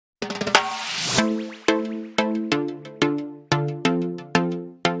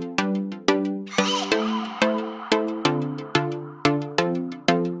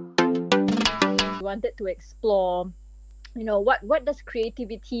wanted to explore, what does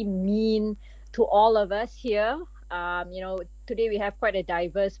creativity mean to all of us here. Today we have quite a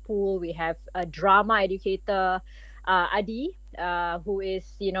diverse pool. We have a drama educator, Adi, who is,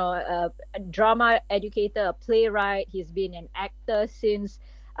 a drama educator, a playwright. He's been an actor since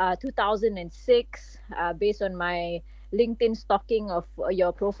 2006, based on my LinkedIn stalking of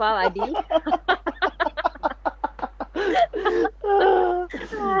your profile, Adi.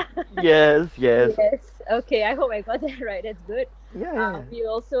 Yes, yes. Yes. Okay. I hope I got that right. That's good. Yeah, yeah. We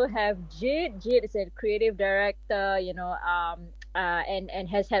also have Jade. Jade is a creative director, and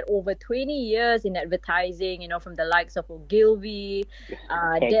has had over 20 years in advertising, from the likes of Ogilvy,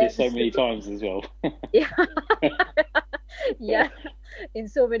 Heard this so Dentsu. many times as well. Yeah, yeah, in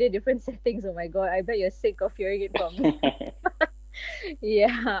so many different settings. Oh my God, I bet you're sick of hearing it from me.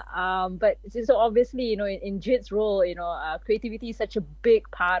 Yeah, but so obviously, in Jit's role, creativity is such a big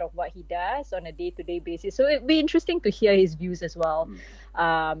part of what he does on a day-to-day basis. So it'd be interesting to hear his views as well.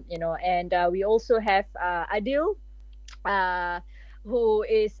 And we also have Adil, uh, who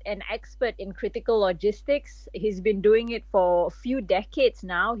is an expert in critical logistics. He's been doing it for a few decades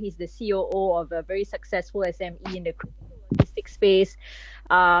now. He's the COO of a very successful SME in the critical logistics space.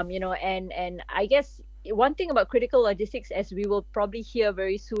 And I guess one thing about critical logistics, as we will probably hear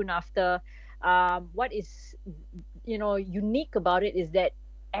very soon after, what is unique about it is that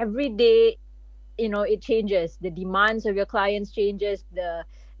every day, it changes. The demands of your clients changes.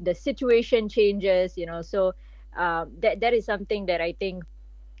 The situation changes. So that is something that I think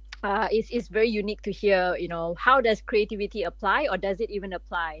is very unique to hear. How does creativity apply, or does it even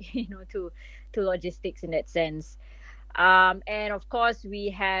apply to logistics in that sense? And of course, we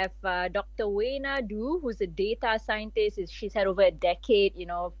have Dr. Wena Du, who's a data scientist. She's had over a decade,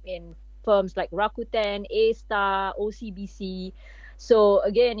 in firms like Rakuten, A-Star, OCBC. So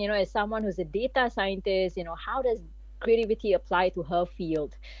again, as someone who's a data scientist, how does creativity apply to her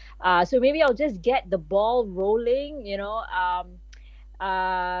field? So maybe I'll just get the ball rolling.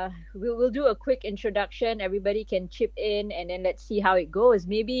 We'll do a quick introduction. Everybody can chip in, and then let's see how it goes.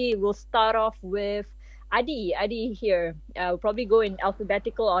 Maybe we'll start off with Adi here. We'll probably go in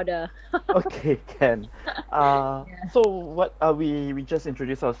alphabetical order. Okay, Ken. Yeah. So what we just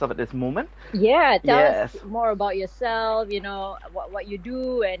introduced ourselves at this moment. Yeah, tell us Yes. more about yourself, what you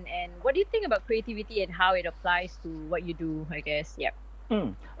do, and what do you think about creativity and how it applies to what you do, I guess. Yeah.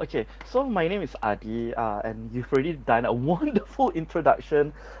 Okay, so my name is Adi, and you've already done a wonderful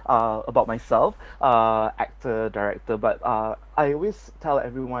introduction about myself, actor, director. But I always tell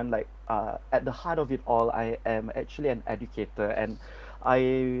everyone, like, at the heart of it all, I am actually an educator, and I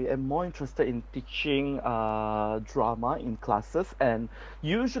am more interested in teaching drama in classes. And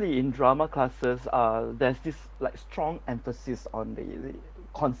usually in drama classes, there's this like strong emphasis on the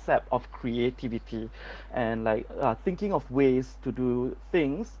concept of creativity and like thinking of ways to do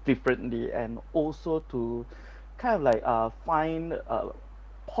things differently, and also to kind of like find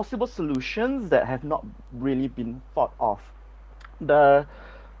possible solutions that have not really been thought of. The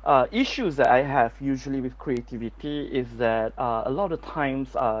issues that I have usually with creativity is that a lot of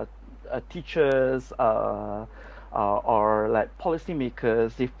times teachers or like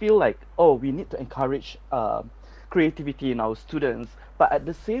policymakers, they feel like, oh, we need to encourage creativity in our students, but at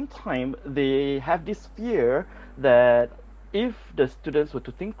the same time they have this fear that if the students were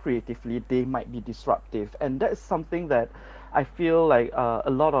to think creatively, they might be disruptive, and that is something that I feel like a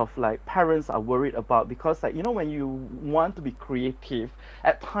lot of like parents are worried about, because like when you want to be creative,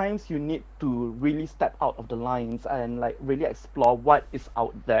 at times you need to really step out of the lines and like really explore what is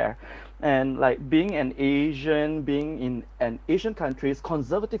out there. And like being in an Asian country,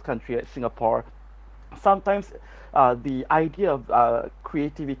 conservative country like Singapore, sometimes the idea of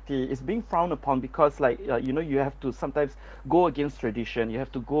creativity is being frowned upon, because like you have to sometimes go against tradition, you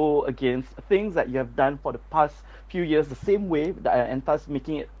have to go against things that you have done for the past few years the same way, and thus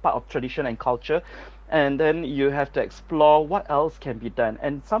making it part of tradition and culture, and then you have to explore what else can be done.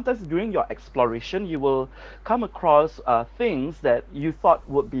 And sometimes during your exploration you will come across things that you thought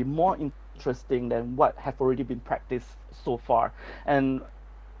would be more interesting than what have already been practiced so far. And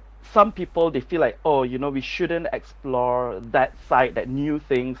some people, they feel like, oh, we shouldn't explore that side, that new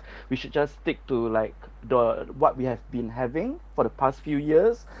things, we should just stick to like the what we have been having for the past few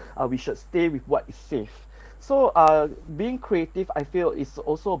years. We should stay with what is safe. So being creative, I feel, is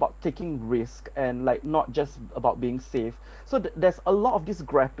also about taking risk, and like not just about being safe. So there's a lot of this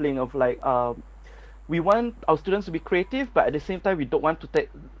grappling of like we want our students to be creative, but at the same time we don't want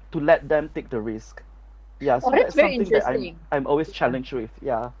to let them take the risk. Yeah, Oh, so that's that's very something that I'm interesting. I'm always Yeah. challenged with.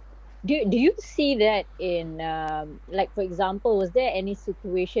 Yeah. Do you see that in like, for example, was there any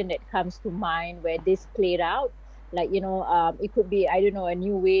situation that comes to mind where this played out? Like, it could be, I don't know, a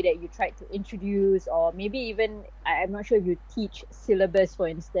new way that you tried to introduce, or maybe even, I'm not sure if you teach syllabus, for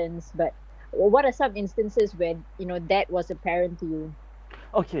instance, but what are some instances where, that was apparent to you?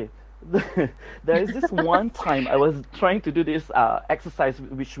 Okay, there is this one time I was trying to do this exercise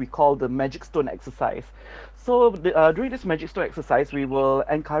which we call the magic stone exercise. So during this magic stone exercise, we will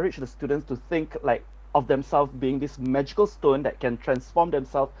encourage the students to think like of themselves being this magical stone that can transform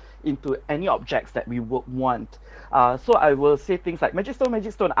themselves into any objects that we would want. So I will say things like magic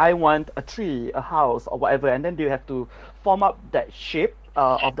stone, I want a tree, a house, or whatever, and then they have to form up that shape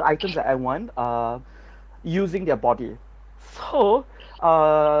of the items that I want using their body. So,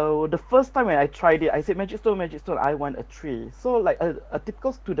 the first time when I tried it, I said, Magic Stone, I want a tree. So, like a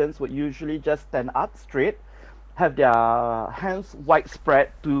typical students would usually just stand up straight, have their hands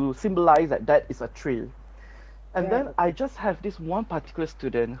widespread to symbolize that that is a tree. And Right. then I just have this one particular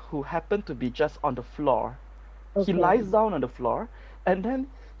student who happened to be just on the floor. He Okay. lies down on the floor, and then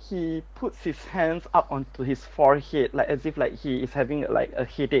he puts his hands up onto his forehead, like as if like he is having like a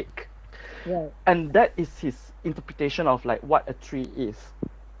headache. Right. And that is his interpretation of like what a tree is.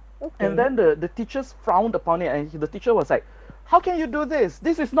 And Okay. then the teachers frowned upon it, and the teacher was like, how can you do this?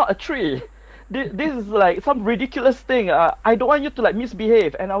 This is not a tree. This is like some ridiculous thing. I don't want you to like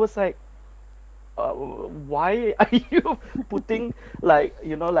misbehave. And I was like, why are you putting like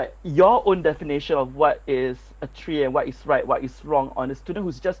like your own definition of what is a tree and what is right, what is wrong on a student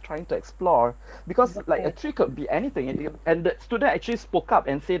who's just trying to explore? Because like a Right. tree could be anything, and the student actually spoke up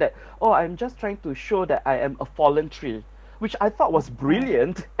and said that, oh, I'm just trying to show that I am a fallen tree, which I thought was Wow.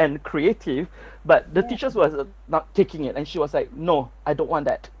 brilliant and creative. But the Yeah. teachers was not taking it, and she was like, no, I don't want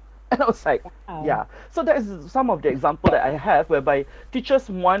that. And I was like, Wow. yeah. So that is some of the example that I have whereby teachers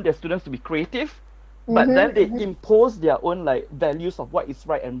want their students to be creative, but then they Mm-hmm. impose their own like values of what is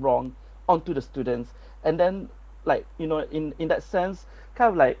right and wrong onto the students, and then like in that sense kind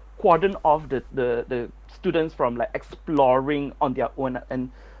of like cordon off the students from like exploring on their own and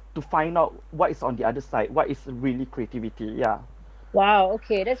to find out what is on the other side, what is really creativity. Yeah. Wow,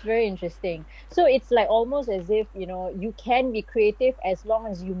 okay, that's very interesting. So it's like almost as if, you can be creative as long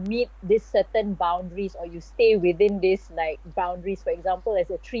as you meet these certain boundaries, or you stay within these like boundaries. For example, as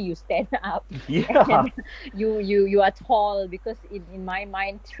a tree, you stand up Yeah. and you are tall, because in my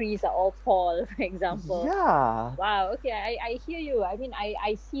mind, trees are all tall, for example. Yeah. Wow, okay, I hear you. I mean,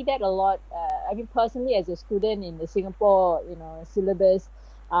 I see that a lot. I mean, personally, as a student in the Singapore, syllabus,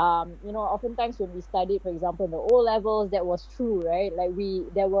 oftentimes when we studied, for example, in the O levels, that was true, right? Like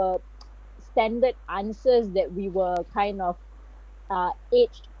there were standard answers that we were kind of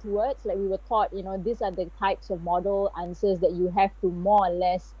aged towards. Like we were taught, these are the types of model answers that you have to more or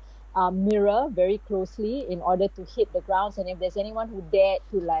less mirror very closely in order to hit the grounds. And if there's anyone who dared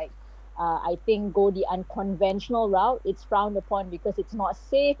to like, I think, go the unconventional route, it's frowned upon because it's not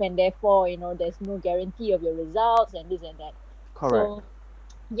safe, and therefore, there's no guarantee of your results and this and that. Correct. So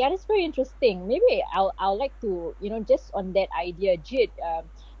yeah, that's very interesting. Maybe I'll like to, just on that idea, Jid.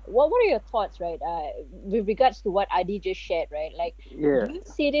 What are your thoughts, right? With regards to what Adi just shared, right? Like, Yeah. do you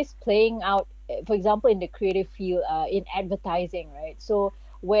see this playing out, for example, in the creative field, in advertising, right? So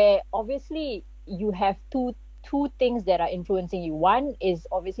where obviously you have two things that are influencing you. One is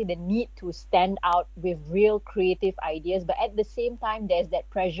obviously the need to stand out with real creative ideas, but at the same time, there's that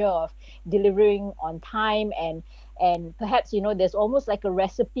pressure of delivering on time, and perhaps there's almost like a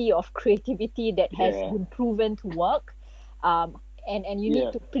recipe of creativity that has Yeah. been proven to work, and you need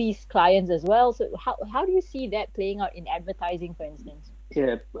Yeah. to please clients as well. So how do you see that playing out in advertising, for instance?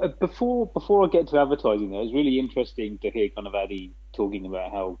 Yeah. Before I get to advertising, though, it's really interesting to hear kind of Addy talking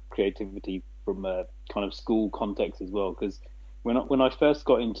about how creativity from a kind of school context as well. Because when I first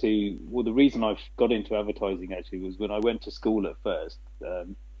got into, well, the reason I got into advertising actually was when I went to school at first.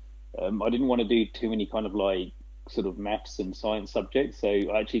 I didn't want to do too many kind of like sort of maths and science subjects, so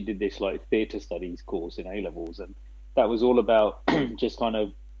I actually did this like theatre studies course in A levels, and that was all about just kind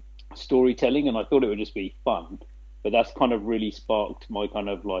of storytelling, and I thought it would just be fun. But that's kind of really sparked my kind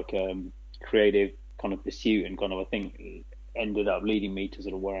of like creative kind of pursuit, and kind of I think ended up leading me to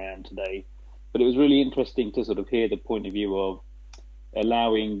sort of where I am today. But it was really interesting to sort of hear the point of view of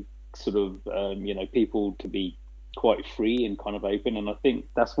allowing sort of people to be quite free and kind of open, and I think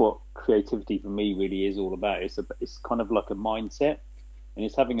that's what creativity for me really is all about. It's kind of like a mindset, and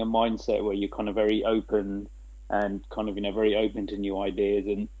it's having a mindset where you're kind of very open and kind of very open to new ideas.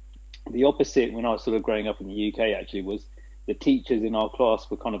 And the opposite when I was sort of growing up in the UK actually was the teachers in our class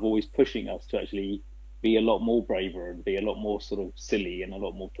were kind of always pushing us to actually be a lot more braver and be a lot more sort of silly and a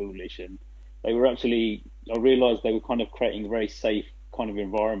lot more foolish. And they were actually, I realized they were kind of creating a very safe kind of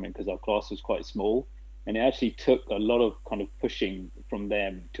environment because our class was quite small. And it actually took a lot of kind of pushing from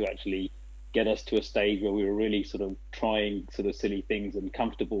them to actually get us to a stage where we were really sort of trying sort of silly things and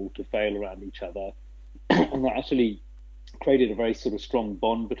comfortable to fail around each other. And that actually created a very sort of strong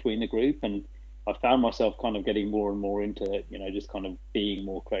bond between the group. And I found myself kind of getting more and more into, just kind of being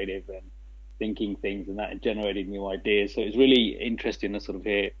more creative and thinking things, and that generated new ideas. So it's really interesting to sort of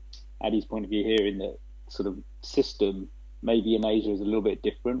hear Addy's point of view here in the sort of system. Maybe in Asia is a little bit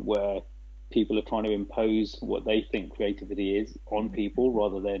different, where people are trying to impose what they think creativity is on people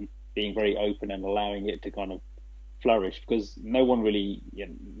rather than being very open and allowing it to kind of flourish, because no one really,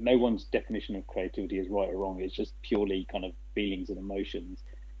 no one's definition of creativity is right or wrong. It's just purely kind of feelings and emotions.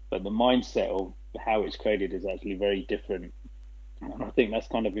 But the mindset of how it's created is actually very different. And I think that's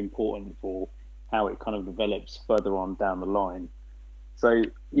kind of important for how it kind of develops further on down the line. So,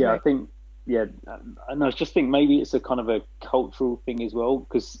 yeah, right. I think, and I just think maybe it's a kind of a cultural thing as well,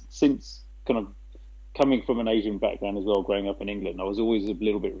 because since kind of coming from an Asian background as well, growing up in England, I was always a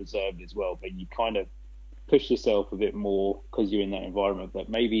little bit reserved as well, but you kind of push yourself a bit more because you're in that environment. But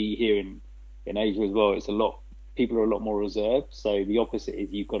maybe here in Asia as well, people are a lot more reserved. So the opposite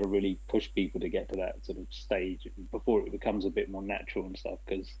is you've got to really push people to get to that sort of stage before it becomes a bit more natural and stuff.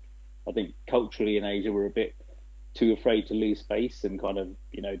 Because I think culturally in Asia, we're a bit too afraid to lose face and kind of,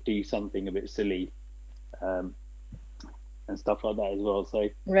 do something a bit silly and stuff like that as well. So,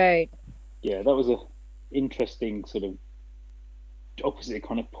 right. Yeah, that was a interesting sort of opposite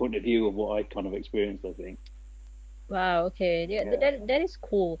kind of point of view of what I kind of experienced, I think. Wow, okay. Yeah. That is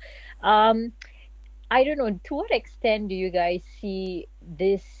cool. I don't know, to what extent do you guys see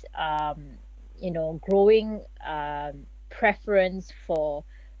this, growing preference for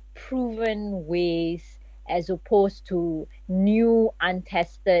proven ways as opposed to new,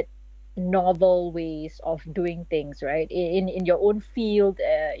 untested, novel ways of doing things, right? In your own field,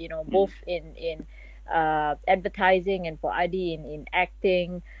 both in advertising and for Adi in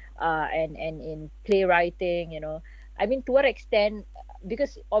acting and in playwriting, I mean, to what extent,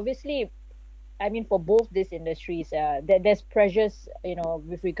 because obviously, I mean, for both these industries, there's pressures,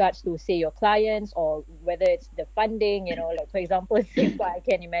 with regards to, say, your clients, or whether it's the funding, like, for example, I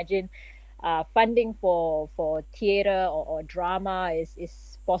can imagine funding for theatre or drama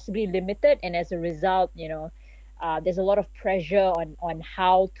is possibly limited. And as a result, there's a lot of pressure on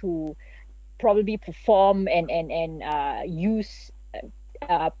how to probably perform and use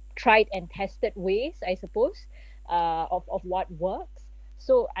tried and tested ways, I suppose, of what works.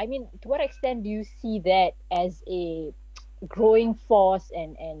 So, I mean, to what extent do you see that as a growing force,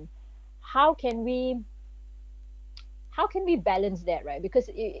 and how can we balance that, right? Because,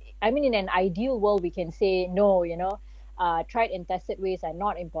 I mean, in an ideal world, we can say, no, tried and tested ways are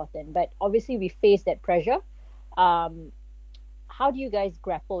not important. But obviously, we face that pressure. How do you guys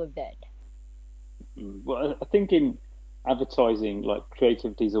grapple with that? Well, I think in advertising, like,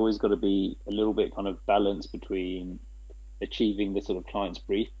 creativity has always got to be a little bit kind of balanced between achieving the sort of client's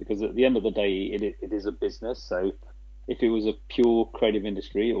brief, because at the end of the day, it is a business. So if it was a pure creative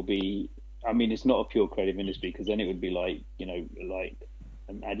industry, it'll be, I mean, it's not a pure creative industry, because then it would be like, like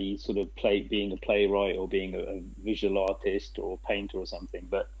an Addy sort of being a playwright or being a visual artist or painter or something.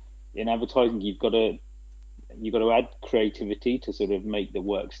 But in advertising, you've got to add creativity to sort of make the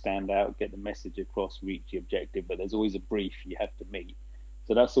work stand out, get the message across, reach the objective. But there's always a brief you have to meet.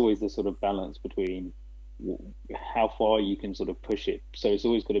 So that's always the sort of balance between how far you can sort of push it. So it's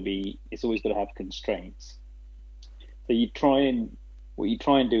always got to have constraints. So what you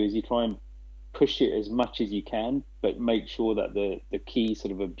try and do is you try and push it as much as you can, but make sure that the key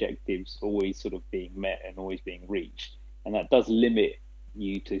sort of objectives always sort of being met and always being reached. And that does limit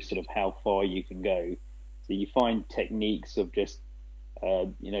you to sort of how far you can go. So you find techniques of just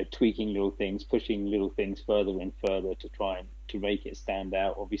tweaking little things, pushing little things further and further to try and to make it stand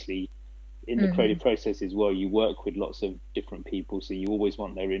out. Obviously, in the creative process as well, you work with lots of different people, so you always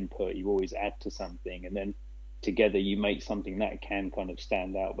want their input. You always add to something, and then together you make something that can kind of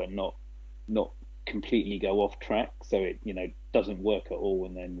stand out, but not completely go off track. So it doesn't work at all,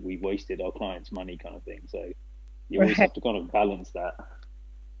 and then we wasted our clients' money, kind of thing. So you always have to kind of balance that.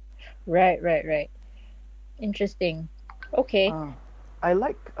 Right. Interesting. Okay. I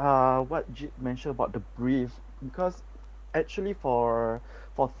like what Jit mentioned about the brief, because actually for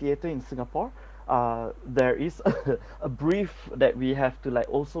theatre in Singapore, there is a brief that we have to like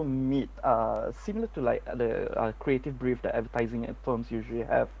also meet, similar to like the creative brief that advertising firms usually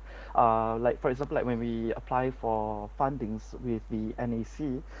have. Like for example, like when we apply for fundings with the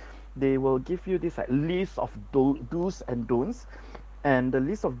NAC, they will give you this like list of do's and don'ts, and the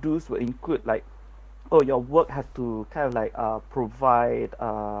list of do's will include like, oh, your work has to kind of like provide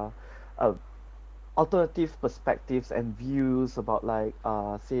uh, alternative perspectives and views about like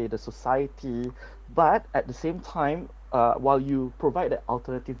say the society, but at the same time, while you provide the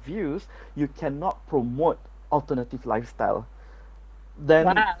alternative views, you cannot promote alternative lifestyle. Then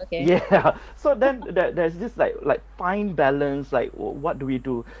Wow. Okay. yeah, so then there's this like fine balance, like what do we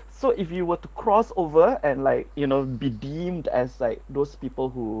do? So if you were to cross over and like be deemed as like those people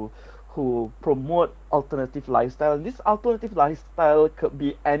who promote alternative lifestyle, this alternative lifestyle could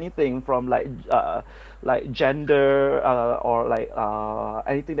be anything from like gender, or like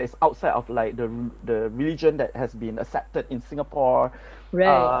anything that is outside of like the religion that has been accepted in Singapore.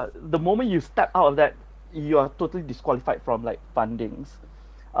 Right. The moment you step out of that, you are totally disqualified from like fundings.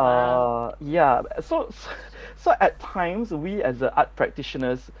 Wow. Yeah, so at times we as the art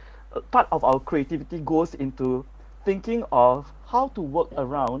practitioners, part of our creativity goes into thinking of how to work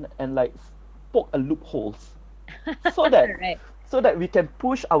around and like poke a loopholes, so that Right. so that we can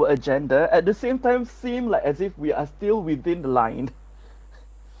push our agenda at the same time seem like as if we are still within the line.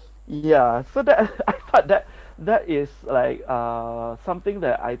 Yeah, so that I thought that is like something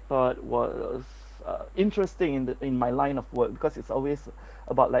that I thought was interesting in my line of work, because it's always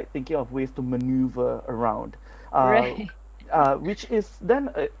about like thinking of ways to maneuver around, uh, Right. which is then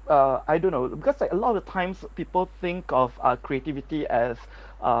I don't know, because like a lot of times people think of creativity as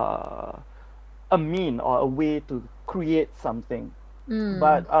uh, a mean or a way to create something. Mm.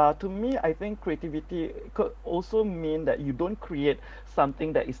 But to me, I think creativity could also mean that you don't create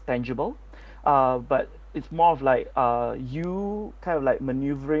something that is tangible, but it's more of like you kind of like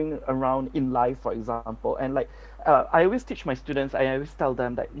maneuvering around in life, for example. And like I always teach my students, I always tell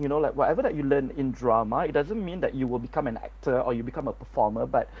them that like whatever that you learn in drama, it doesn't mean that you will become an actor or you become a performer,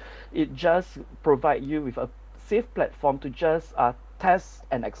 but it just provide you with a safe platform to just test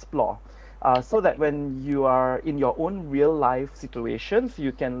and explore, so that when you are in your own real life situations,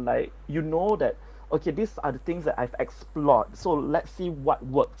 you can like that okay, these are the things that I've explored. So let's see what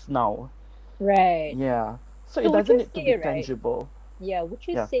works now. Right. Yeah. So it So would doesn't you need to be say, right? tangible. Yeah, would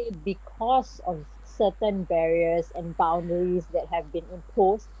you Yeah. say because of certain barriers and boundaries that have been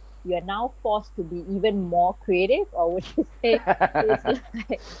imposed, you are now forced to be even more creative, or would you say it's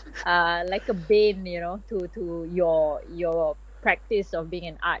like a bane, to your practice of being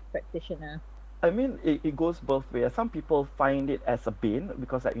an art practitioner? I mean, it goes both ways. Some people find it as a bane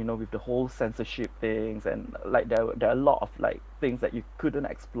because, like, with the whole censorship things, and like there are a lot of like things that you couldn't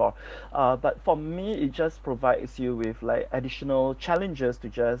explore. But for me, it just provides you with like additional challenges to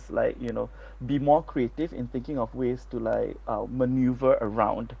just like be more creative in thinking of ways to like maneuver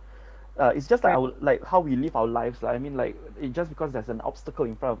around. It's just like Right. like how we live our lives. Like, I mean, like just because there's an obstacle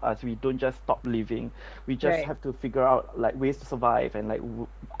in front of us, we don't just stop living. We just Right. have to figure out like ways to survive and like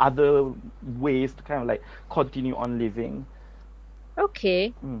other ways to kind of like continue on living.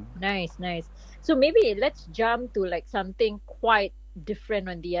 Okay. Mm. Nice, nice. So maybe let's jump to like something quite different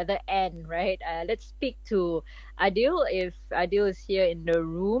on the other end, right? Let's speak to Adil, if Adil is here in the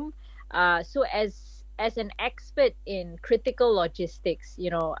room. So as an expert in critical logistics,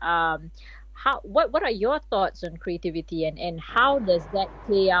 what are your thoughts on creativity, and how does that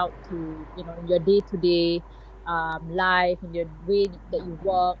play out to in your day to day life, in your way that you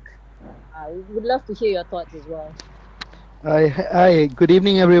work? We would love to hear your thoughts as well. Hi, good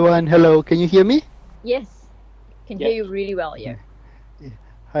evening, everyone. Hello, can you hear me? Yes, can hear Yeah. you really well. Yeah.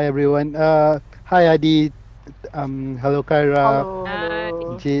 Hi, everyone. Hi, Adi. Hello, Kyra, Hello, Hi.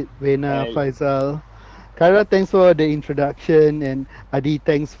 hello. Jit, Vena, Hey. Faisal. Kyra, thanks for the introduction, and Adi,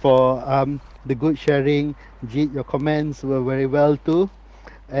 thanks for the good sharing. Jit, your comments were very well too.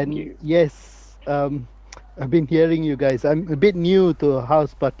 Thank And you. yes, I've been hearing you guys. I'm a bit new to a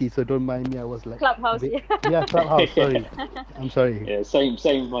house party, so don't mind me. I was like, a Clubhouse. bit, Yeah. yeah, Clubhouse. Sorry, I'm sorry. Yeah, same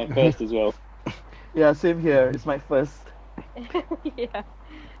with my first as well. Yeah, same here. It's my first. Yeah.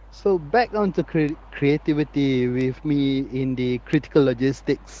 So back on to creativity with me in the critical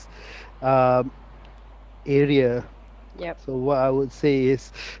logistics um, area. Yep. So what I would say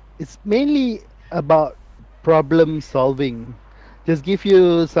is it's mainly about problem solving. Just give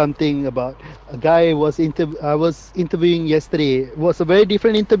you something about a guy I was interviewing yesterday. It was a very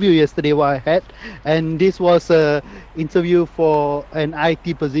different interview yesterday what I had, and this was a interview for an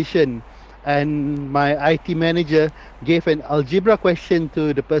IT position, and my IT manager gave an algebra question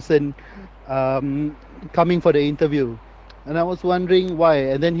to the person coming for the interview, and I was wondering why.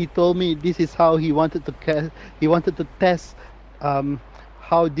 And then he told me this is how he wanted to he wanted to test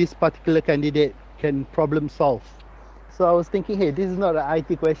how this particular candidate can problem solve. So I was thinking, hey, this is not an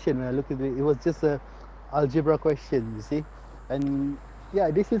IT question. When I looked at it, it was just a algebra question, you see. And yeah,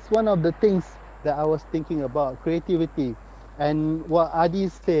 this is one of the things that I was thinking about, creativity. And what Adi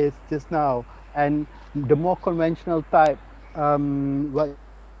says just now, and the more conventional type, what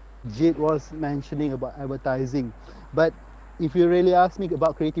Jade was mentioning about advertising. But if you really ask me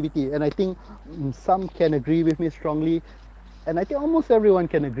about creativity, and I think some can agree with me strongly, and I think almost everyone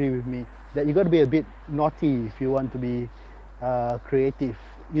can agree with me that you got to be a bit naughty if you want to be creative.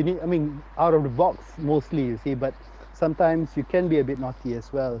 You need, I mean, out of the box mostly, you see, but sometimes you can be a bit naughty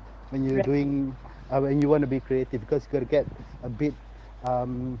as well when you're Right. doing, when you want to be creative, because you got to get a bit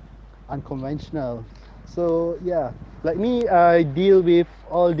um, unconventional. So yeah, like me, I deal with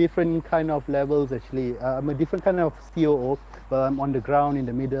all different kind of levels actually. I'm a different kind of COO, but I'm on the ground, in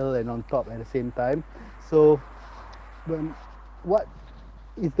the middle, and on top at the same time. So when, what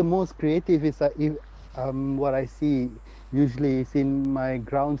is the most creative is if, what I see usually is in my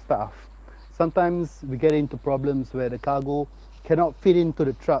ground staff. Sometimes we get into problems where the cargo cannot fit into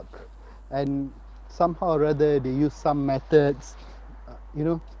the truck, and somehow or other they use some methods, you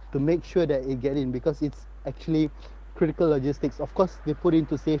know, to make sure that it get in, because it's actually critical logistics. Of course, they put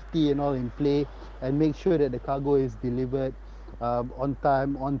into safety and all in play and make sure that the cargo is delivered on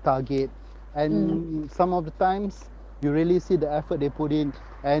time, on target. And some of the times you really see the effort they put in.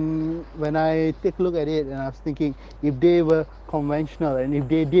 And when I take a look at it, and I was thinking, if they were conventional and if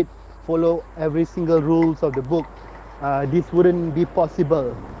they did follow every single rules of the book, this wouldn't be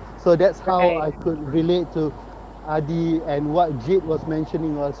possible. So that's how Right. I could relate to Adi and what Jade was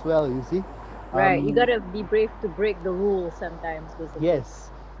mentioning as well, you see. Right. You Um, gotta be brave to break the rules sometimes, basically. yes,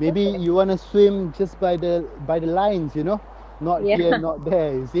 maybe Okay. you want to swim just by the lines, you know, not here, Yeah. not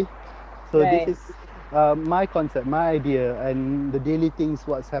there, you see. So this Right. is my concept, my idea, and the daily things,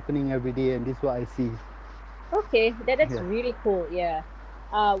 what's happening every day, and this is what I see. Okay. That's Yeah. really cool. Yeah.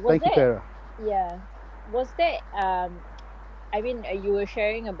 Was Thank you, there? Clara. Yeah. Was there? I mean, you were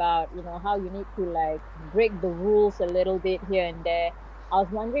sharing about, how you need to like break the rules a little bit here and there. I was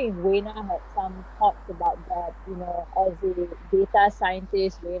wondering if Wena had some thoughts about that, as a data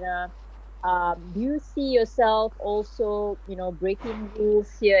scientist, Wena. Do you see yourself also, breaking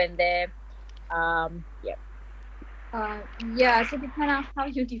rules here and there? Yeah. Yeah, so depend on how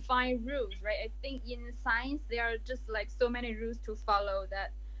you define rules, right? I think in science there are just like so many rules to follow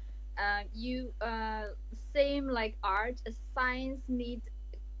that you same like art, science need,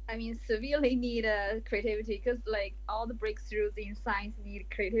 I mean, severely need creativity, because like all the breakthroughs in science need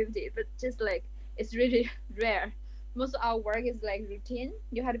creativity, but just like it's really rare. Most of our work is like routine.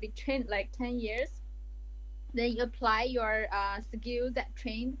 You have to be trained like 10 years, then you apply your skills that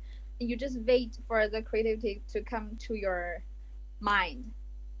trained, and you just wait for the creativity to come to your mind.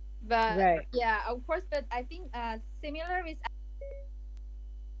 But Right. yeah, of course, but I think similar with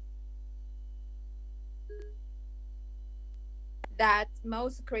that,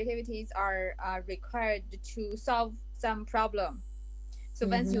 most creativities are required to solve some problem. So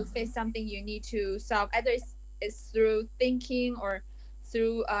once you Mm-hmm. face something you need to solve, either it's through thinking or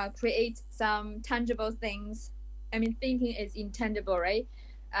through create some tangible things. I mean, thinking is intangible, right?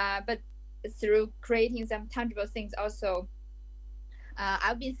 But through creating some tangible things also.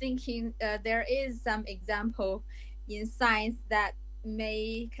 I've been thinking there is some example in science that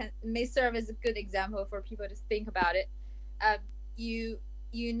may serve as a good example for people to think about it. Uh, you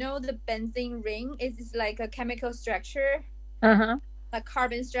know the benzene ring is like a chemical structure, Uh-huh. a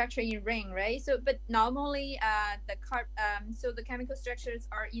carbon structure in ring, right? So, but normally, so the chemical structures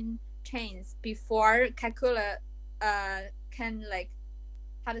are in chains. Before Kakula, can like,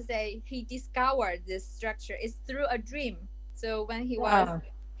 how to say, he discovered this structure is through a dream. So when Wow.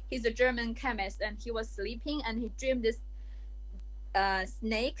 he's a German chemist, and he was sleeping and he dreamed this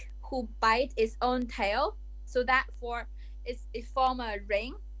snake who bite its own tail. So that it form a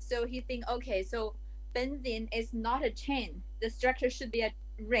ring. So he think, okay, so benzene is not a chain. The structure should be a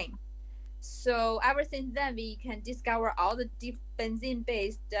ring. So ever since then, we can discover all the deep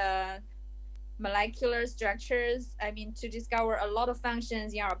benzene-based molecular structures. I mean, to discover a lot of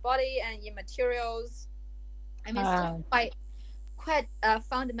functions in our body and in materials. I mean, it's just Wow. quite a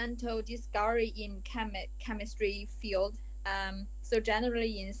fundamental discovery in chemistry field. So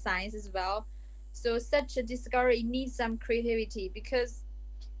generally in science as well. So such a discovery needs some creativity, because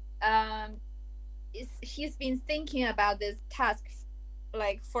um, he's been thinking about this task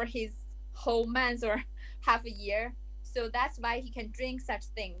like for his whole month or half a year. So that's why he can drink such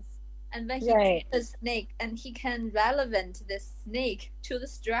things. And when he Right. drinks the snake, and he can relevant the snake to the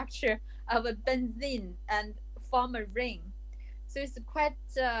structure of a benzene and form a ring. So it's quite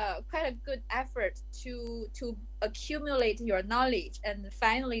a good effort to accumulate your knowledge and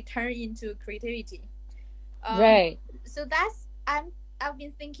finally turn into creativity. Right. So I've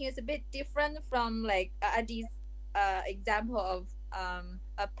been thinking it's a bit different from like Adi's example of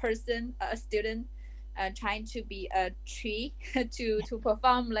a person, a student, trying to be a tree to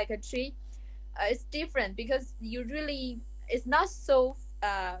perform like a tree. It's different because it's not so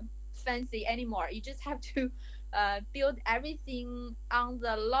fancy anymore. You just have to build everything on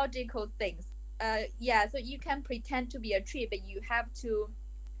the logical things. Yeah, so you can pretend to be a tree, but you have to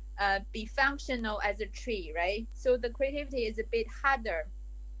be functional as a tree, right? So the creativity is a bit harder.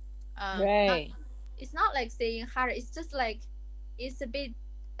 Right. It's not like saying harder. It's just like it's a bit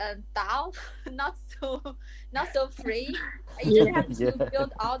dull, not so free. You just have to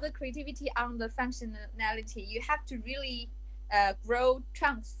build all the creativity on the functionality. You have to really grow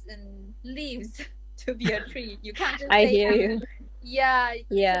trunks and leaves to be a tree. You can't just I say, hear you. Yeah.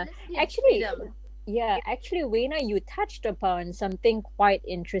 Yeah. So let's Actually, freedom. yeah, actually, Wena, you touched upon something quite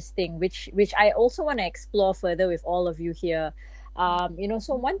interesting, which I also want to explore further with all of you here.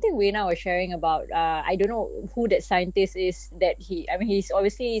 So one thing Wena was sharing about, I don't know who that scientist is that he's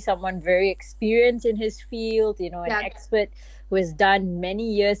obviously someone very experienced in his field, an Yeah. expert who has done many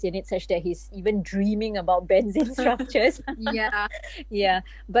years in it, such that he's even dreaming about benzene structures. Yeah. Yeah,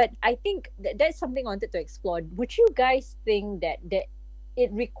 but I think that's something I wanted to explore. Would you guys think that it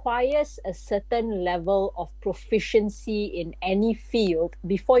requires a certain level of proficiency in any field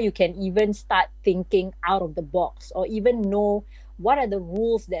before you can even start thinking out of the box or even know what are the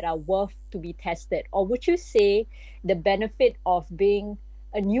rules that are worth to be tested? Or would you say the benefit of being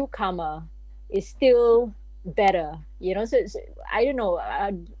a newcomer is still better? So I don't know.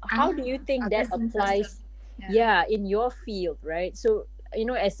 How do you think that That's applies? interesting. Yeah, in your field, right? So,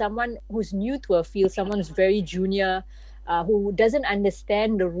 as someone who's new to a field, someone who's very junior, who doesn't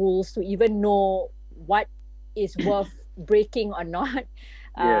understand the rules to even know what is worth breaking or not,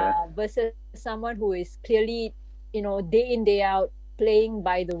 versus someone who is clearly, day in, day out playing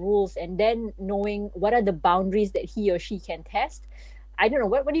by the rules and then knowing what are the boundaries that he or she can test. I don't know.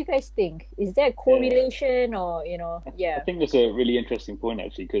 What do you guys think? Is there a correlation or, I think that's a really interesting point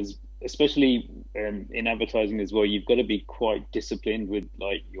actually, because especially in advertising as well, you've got to be quite disciplined with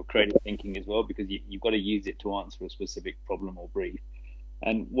like your creative thinking as well, because you've got to use it to answer a specific problem or brief.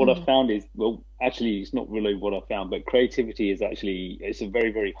 And what I found is, well, actually, it's not really what I found, but creativity is it's a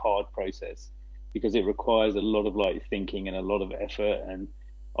very, very hard process because it requires a lot of like thinking and a lot of effort. And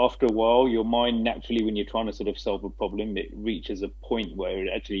after a while, your mind naturally, when you're trying to sort of solve a problem, it reaches a point where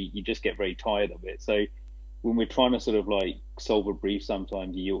you just get very tired of it. So when we're trying to sort of like solve a brief,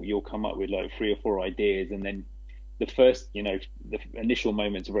 sometimes you'll come up with like 3 or 4 ideas, and then the first, the initial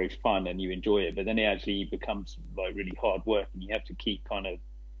moments are very fun and you enjoy it, but then it actually becomes like really hard work, and you have to keep kind of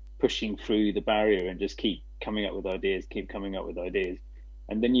pushing through the barrier and just keep coming up with ideas,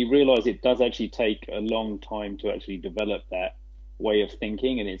 and then you realize it does actually take a long time to actually develop that way of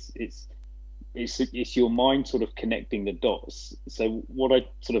thinking, and it's your mind sort of connecting the dots. So what I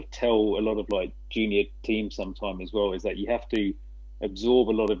sort of tell a lot of like junior teams sometimes as well is that you have to absorb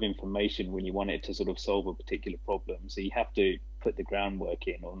a lot of information when you want it to sort of solve a particular problem. So you have to put the groundwork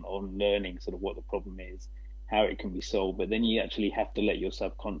in on learning sort of what the problem is, how it can be solved, but then you actually have to let your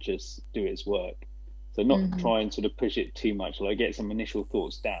subconscious do its work. So not try and sort of push it too much, like get some initial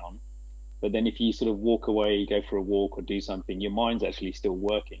thoughts down, but then if you sort of walk away, go for a walk or do something, your mind's actually still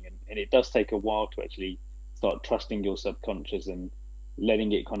working, and it does take a while to actually start trusting your subconscious and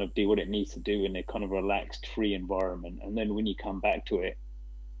letting it kind of do what it needs to do in a kind of relaxed, free environment. And then when you come back to it,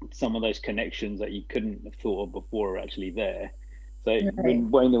 some of those connections that you couldn't have thought of before are actually there. So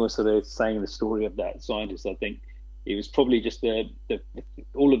when Wayne was sort of saying the story of that scientist, I think it was probably just the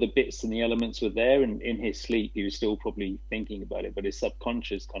all of the bits and the elements were there, and in his sleep he was still probably thinking about it, but his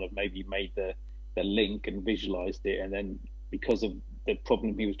subconscious kind of maybe made the link and visualized it, and then because of the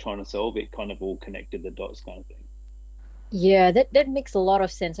problem he was trying to solve, it kind of all connected the dots kind of thing. Yeah, that makes a lot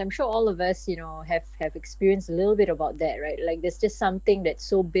of sense. I'm sure all of us, have experienced a little bit about that, right? Like there's just something that's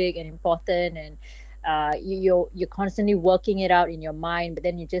so big and important, and you're constantly working it out in your mind, but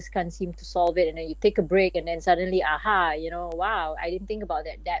then you just can't seem to solve it, and then you take a break, and then suddenly, aha, wow, I didn't think about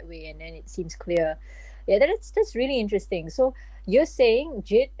that way, and then it seems clear. Yeah, that's really interesting. So you're saying,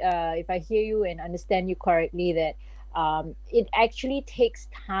 Jit, if I hear you and understand you correctly, that it actually takes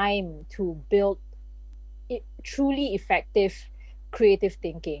time to build truly effective creative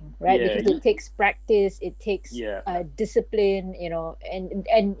thinking, right? Because it takes practice, it takes discipline,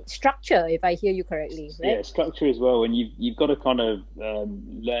 and structure, if I hear you correctly, right? Structure as well, and you've got to kind of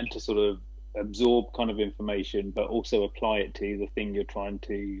learn to sort of absorb kind of information, but also apply it to the thing you're trying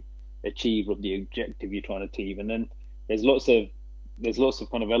to achieve or the objective you're trying to achieve. And then there's lots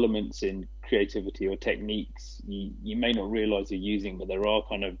of kind of elements in creativity or techniques you may not realize you're using, but there are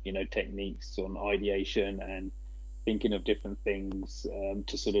kind of, you know, techniques on ideation and thinking of different things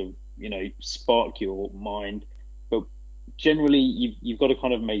to sort of, you know, spark your mind. But generally you've got to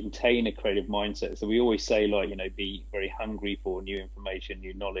kind of maintain a creative mindset. So we always say, like, you know, be very hungry for new information,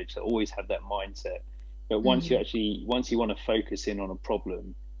 new knowledge. So always have that mindset. But once you want to focus in on a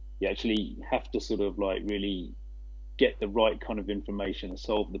problem, you actually have to sort of like really get the right kind of information and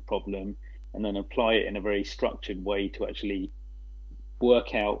solve the problem, and then apply it in a very structured way to actually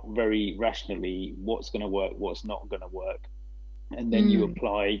work out very rationally what's going to work, what's not going to work. And then you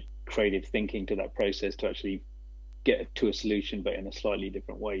apply creative thinking to that process to actually get to a solution, but in a slightly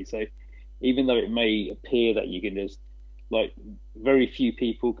different way. So even though it may appear that you can just, like, very few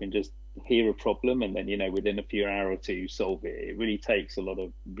people can just hear a problem and then, you know, within a few hours or two solve it. It really takes a lot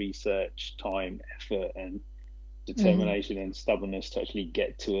of research, time, effort, and determination and stubbornness to actually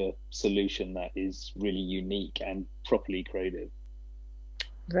get to a solution that is really unique and properly creative.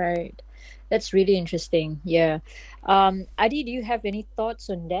 Right. That's really interesting. Yeah. Adi, do you have any thoughts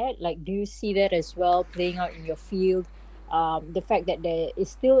on that? Like, do you see that as well playing out in your field? The fact that there is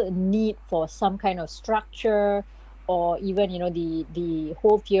still a need for some kind of structure, or even, you know, the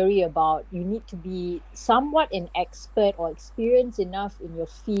whole theory about you need to be somewhat an expert or experienced enough in your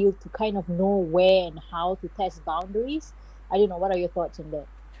field to kind of know where and how to test boundaries. I don't know. What are your thoughts on that?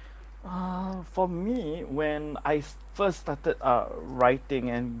 For me, when I first started writing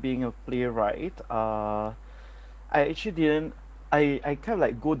and being a playwright, I actually didn't. I kind of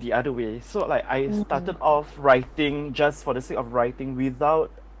like go the other way. So like I started off writing just for the sake of writing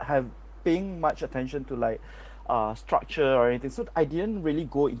without paying much attention to like structure or anything. So I didn't really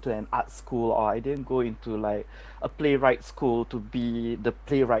go into an art school, or I didn't go into like a playwright school to be the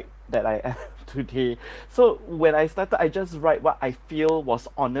playwright that I am today. So when I started, I just write what I feel was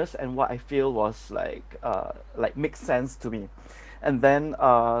honest and what I feel was like makes sense to me. And then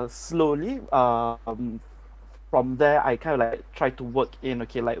slowly from there I kind of like try to work in,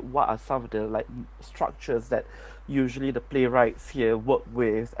 okay, like what are some of the like structures that usually the playwrights here work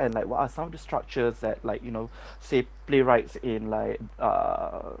with, and like what are some of the structures that, like, you know, say playwrights in like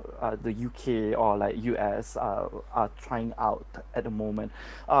the UK or like US are trying out at the moment.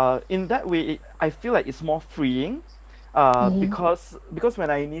 In that way, I feel like it's more freeing, because when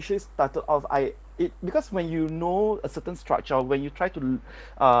I initially started off, because when you know a certain structure, when you try to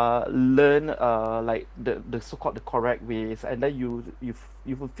learn like the so-called the correct ways, and then you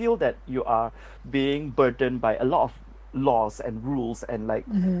will feel that you are being burdened by a lot of laws and rules, and like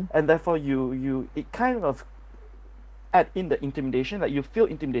and therefore you it kind of add in the intimidation, that you feel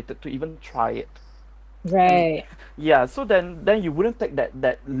intimidated to even try it. Right. Yeah, so then you wouldn't take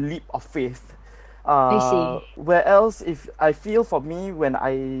that leap of faith. I see. Whereas if I feel, for me, when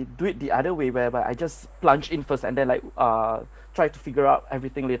I do it the other way, whereby I just plunge in first and then like try to figure out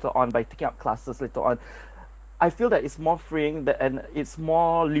everything later on by taking up classes later on, I feel that it's more freeing, and it's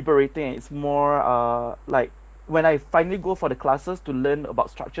more liberating. It's more like when I finally go for the classes to learn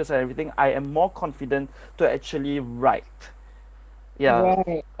about structures and everything, I am more confident to actually write. Yeah.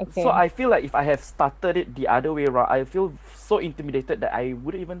 Right. Okay. So I feel like if I have started it the other way around, I feel so intimidated that I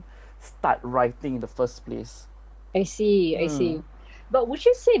wouldn't even start writing in the first place. I see. But would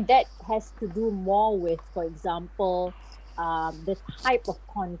you say that has to do more with, for example, the type of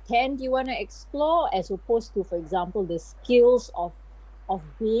content you want to explore, as opposed to, for example, the skills of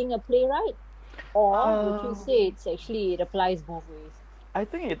being a playwright? Or would you say it applies both ways? I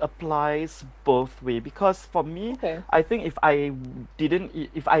think it applies both way, because for me, Okay. I think if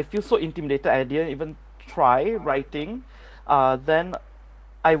I feel so intimidated, I didn't even try writing, then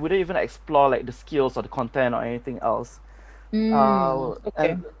I wouldn't even explore like the skills or the content or anything else. Okay.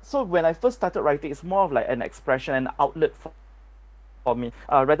 And so when I first started writing, it's more of like an expression, an outlet for me,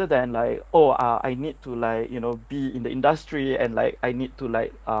 rather than like, I need to, like, you know, be in the industry, and like I need to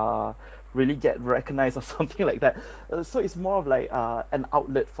like really get recognized or something like that. So it's more of like an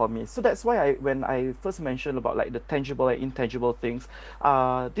outlet for me. So that's why when I first mentioned about like the tangible and intangible things,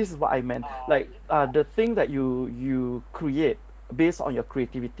 this is what I meant. Like the thing that you create based on your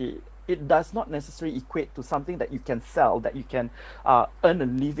creativity, it does not necessarily equate to something that you can sell, that you can earn a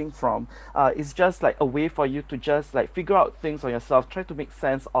living from. It's just like a way for you to just like figure out things on yourself, try to make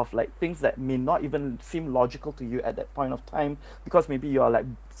sense of like things that may not even seem logical to you at that point of time, because maybe you are like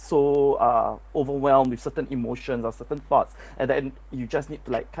so overwhelmed with certain emotions or certain thoughts, and then you just need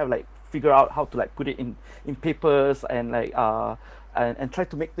to like kind of like figure out how to like put it in papers, and like and try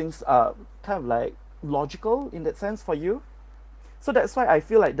to make things kind of like logical in that sense for you. So that's why I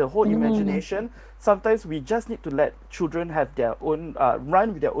feel like the whole imagination, sometimes we just need to let children have their own,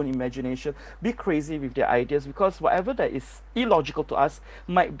 run with their own imagination, be crazy with their ideas, because whatever that is illogical to us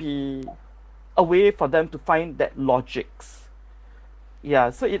might be a way for them to find that logics. Yeah,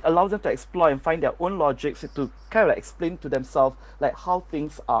 so it allows them to explore and find their own logics to kind of like explain to themselves like how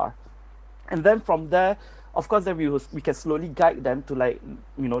things are. And then from there, of course, then we can slowly guide them to like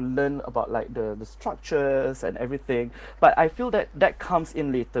learn about like the structures and everything. But I feel that that comes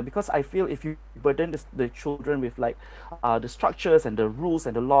in later, because I feel if you burden the children with like the structures and the rules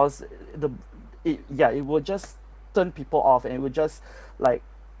and the laws, it will just turn people off, and it will just like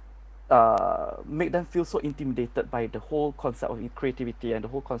make them feel so intimidated by the whole concept of creativity and the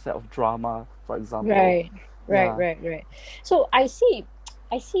whole concept of drama, for example. Right, Yeah. right. So I see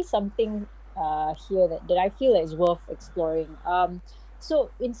something here that I feel is worth exploring.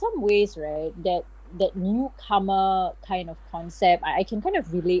 So in some ways, right, that newcomer kind of concept, I can kind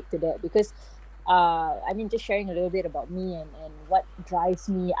of relate to that, because I mean, just sharing a little bit about me and what drives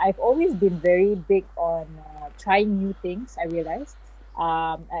me. I've always been very big on trying new things, I realized.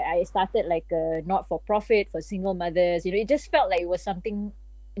 I started like a not-for-profit for single mothers. It just felt like it was something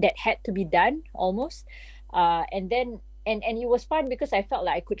that had to be done almost. And then and it was fun because I felt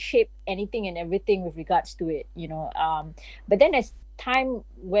like I could shape anything and everything with regards to it. But then as time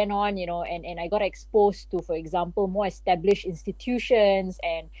went on, and I got exposed to, for example, more established institutions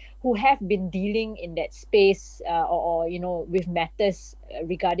and who have been dealing in that space, or with matters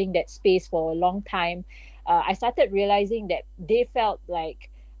regarding that space for a long time. I started realizing that they felt like,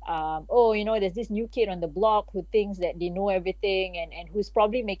 there's this new kid on the block who thinks that they know everything, and who's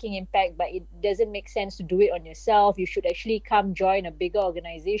probably making impact, but it doesn't make sense to do it on yourself. You should actually come join a bigger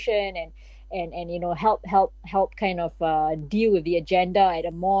organization and help kind of deal with the agenda at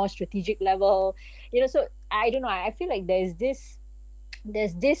a more strategic level. So I don't know. I feel like there's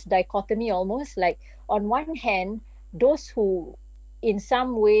this dichotomy almost, like on one hand, those who in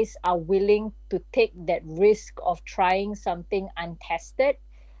some ways are willing to take that risk of trying something untested,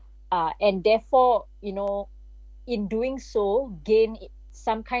 and therefore, in doing so, gain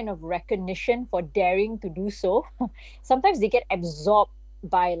some kind of recognition for daring to do so. Sometimes they get absorbed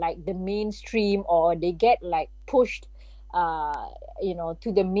by like the mainstream, or they get like pushed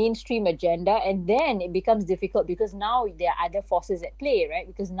to the mainstream agenda, and then it becomes difficult because now there are other forces at play, right?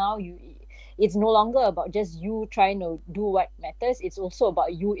 Because now it's no longer about just you trying to do what matters. It's also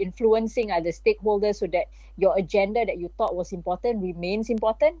about you influencing other stakeholders so that your agenda that you thought was important remains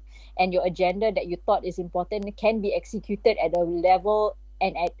important, and your agenda that you thought is important can be executed at a level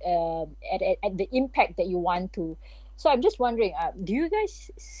and at the impact that you want to. So I'm just wondering, do you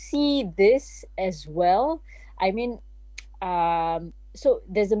guys see this as well? I mean, so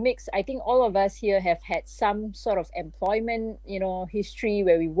there's a mix. I think all of us here have had some sort of employment, history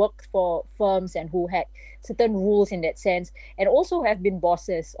where we worked for firms and who had certain rules in that sense, and also have been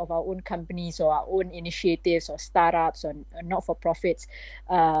bosses of our own companies or our own initiatives or startups or not-for-profits.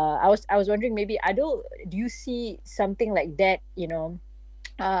 I was wondering, maybe Adil, do you see something like that,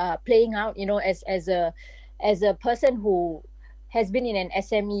 playing out, as a person who has been in an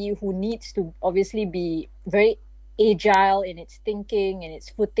SME, who needs to obviously be very agile in its thinking and its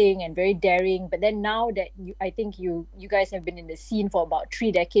footing and very daring, but then now that I think you guys have been in the scene for about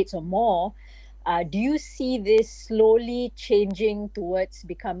 3 decades or more, do you see this slowly changing towards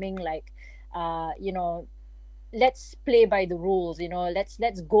becoming like, let's play by the rules,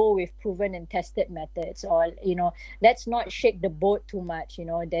 let's go with proven and tested methods, or let's not shake the boat too much.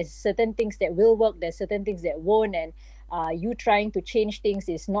 There's certain things that will work, there's certain things that won't, and you trying to change things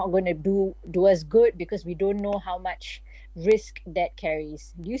is not going to do us good, because we don't know how much risk that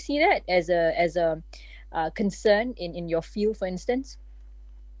carries. Do you see that as a concern in your field, for instance?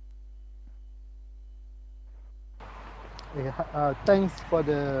 Yeah, thanks for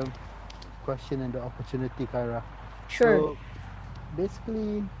the question and the opportunity, Kyra. Sure. So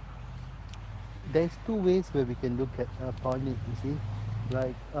basically, there's two ways where we can look upon it. You see,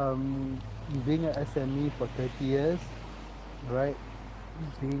 like being an SME for 30 years, right?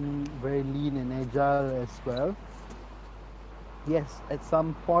 Being very lean and agile as well. Yes, at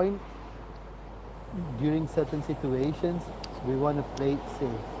some point, during certain situations, we want to play it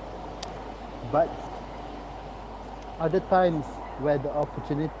safe. But other times where the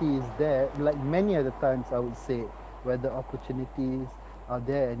opportunity is there, like many other times I would say, where the opportunities are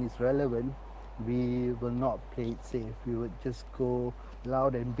there and it's relevant, we will not play it safe. We would just go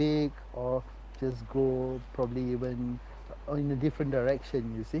loud and big, or just go probably even in a different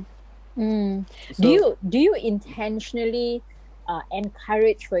direction, you see. Do you intentionally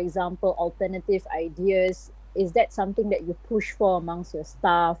encourage, for example, alternative ideas? Is that something that you push for amongst your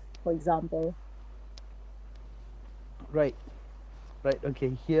staff, for example? Right. Right.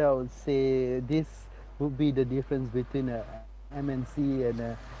 Okay. Here I would say this would be the difference between a MNC and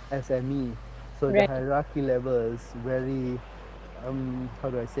a SME. So the Right. hierarchy level is very, how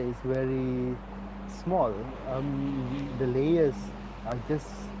do I say, it's very small. The layers are just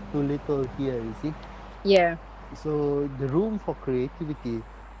too little here. You see. Yeah. So the room for creativity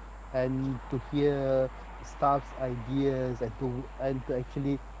and to hear staff's ideas and to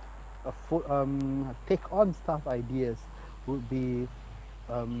actually take on staff ideas would be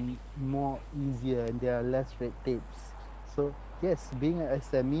more easier, and there are less red tapes. So yes, being an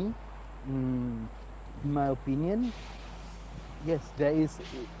SME, in my opinion, yes, there is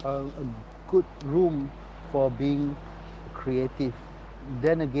a good room for being creative.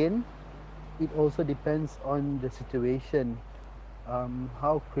 Then again, it also depends on the situation,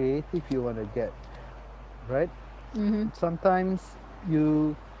 how creative you want to get, right? Mm-hmm. Sometimes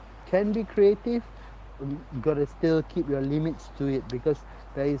you can be creative, you gotta still keep your limits to it, because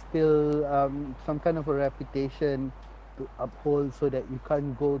there is still some kind of a reputation to uphold, so that you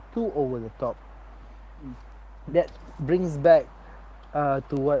can't go too over the top. That brings back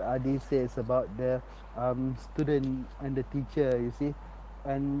to what Adi says about the student and the teacher, you see,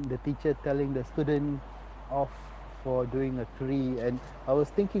 and the teacher telling the student off for doing a tree. And I was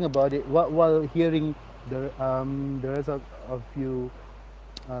thinking about it while hearing the rest of you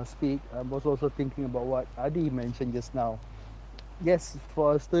speak. I was also thinking about what Adi mentioned just now. Yes,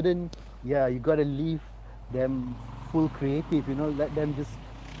 for a student, yeah, you gotta leave them full creative, let them just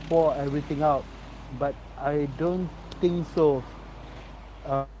pour everything out. But I don't think so.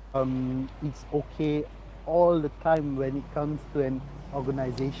 It's okay all the time when it comes to an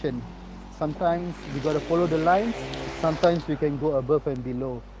organization. Sometimes we gotta follow the lines. Sometimes we can go above and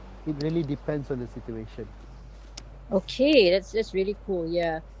below. It really depends on the situation. Okay, that's really cool.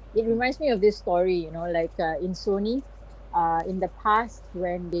 Yeah, it reminds me of this story. Like in Sony, in the past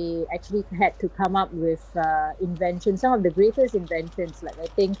when they actually had to come up with inventions, some of the greatest inventions. Like I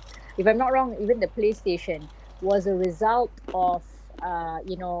think, if I'm not wrong, even the PlayStation was a result of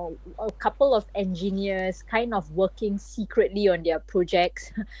a couple of engineers kind of working secretly on their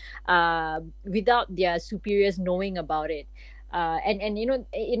projects, without their superiors knowing about it. And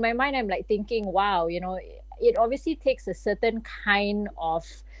in my mind, I'm like thinking, wow, it obviously takes a certain kind of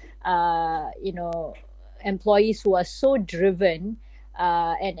employees who are so driven,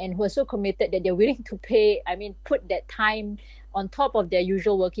 and who are so committed that they're willing to put that time on top of their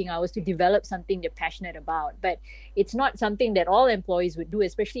usual working hours to develop something they're passionate about. But it's not something that all employees would do,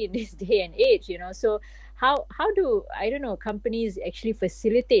 especially in this day and age. So how do, I don't know, companies actually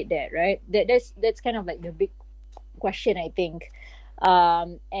facilitate that, right? That's kind of like the big question, I think.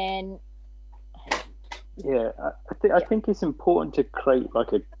 And Yeah, I think it's important to create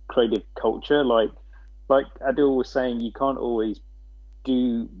like a creative culture. Like Adil was saying, you can't always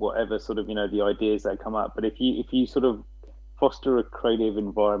do whatever sort of the ideas that come up. But if you sort of foster a creative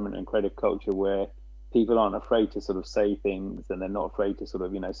environment and creative culture where people aren't afraid to sort of say things, and they're not afraid to sort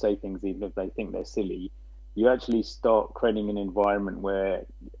of say things even if they think they're silly, you actually start creating an environment where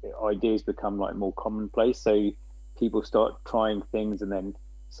ideas become like more commonplace. So people start trying things, and then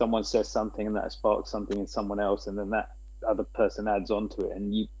someone says something, and that sparks something in someone else, and then that other person adds on to it,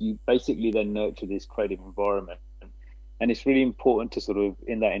 and you basically then nurture this creative environment. And it's really important to sort of,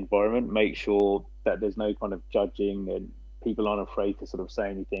 in that environment, make sure that there's no kind of judging, and people aren't afraid to sort of say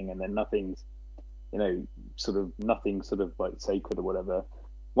anything, and then nothing's nothing sort of like sacred or whatever.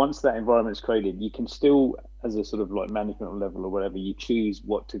 Once that environment's created, you can still, as a sort of like management level or whatever, you choose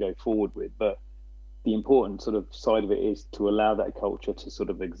what to go forward with. But the important sort of side of it is to allow that culture to sort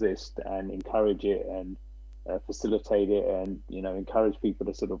of exist and encourage it, and facilitate it, and encourage people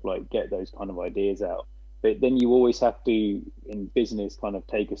to sort of like get those kind of ideas out. But then you always have to, in business, kind of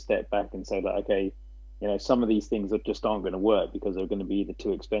take a step back and say that, okay, some of these things just aren't going to work because they're going to be either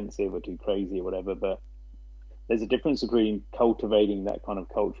too expensive or too crazy or whatever. But there's a difference between cultivating that kind of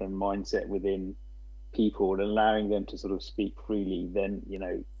culture and mindset within people and allowing them to sort of speak freely, then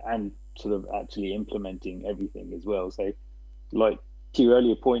and sort of actually implementing everything as well. So, like to your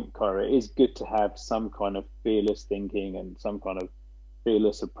earlier point, Kyra, it is good to have some kind of fearless thinking and some kind of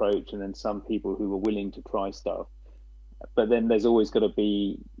fearless approach, and then some people who are willing to try stuff. But then there's always got to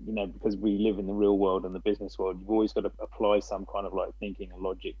be, because we live in the real world and the business world, you've always got to apply some kind of like thinking and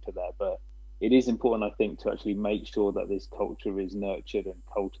logic to that. But it is important, I think, to actually make sure that this culture is nurtured and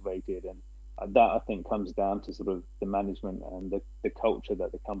cultivated, and that I think comes down to sort of the management and the culture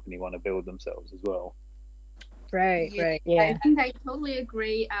that the company want to build themselves as well. Right, Yeah, right. I Yeah. think I totally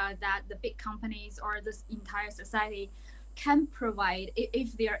agree that the big companies or this entire society can provide,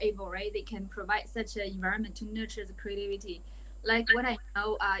 if they are able, right? They can provide such an environment to nurture the creativity. Like what I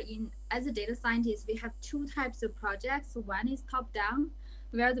know, in as a data scientist, we have two types of projects. One is top down,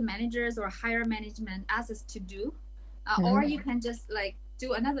 where the managers or higher management ask us to do, or you can just like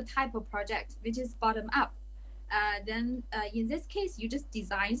do another type of project, which is bottom up. Then in this case, you just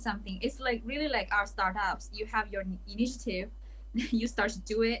design something. It's like really like our startups. You have your initiative, you start to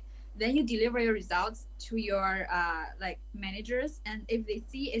do it, then you deliver your results to your like managers, and if they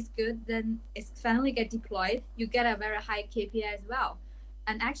see it's good, then it's finally get deployed. You get a very high KPI as well,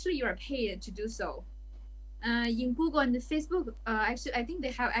 and actually you are paid to do so. In Google and Facebook, actually, I think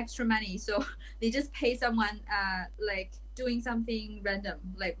they have extra money, so they just pay someone like doing something random,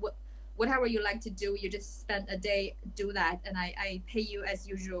 like whatever you like to do, you just spend a day do that, and I pay you as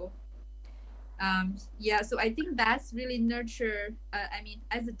usual. Yeah, so I think that's really nurture. I mean,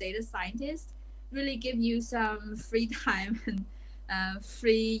 as a data scientist, really give you some free time and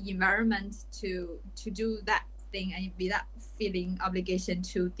free environment to do that thing and without feeling obligation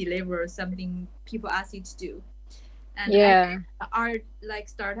to deliver something people ask you to do. And Yeah. our like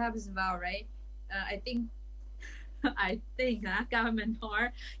startups as well, right? I think I think government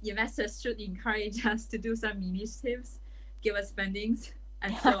or investors should encourage us to do some initiatives, give us fundings,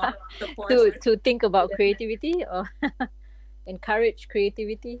 and so on, support. To think about creativity or encourage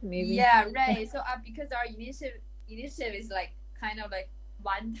creativity, maybe. Yeah, right. So because our initiative is like kind of like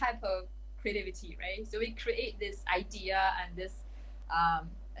one type of creativity, right? So we create this idea and this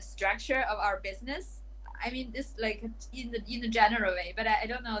structure of our business. I mean, this like in the general way, but I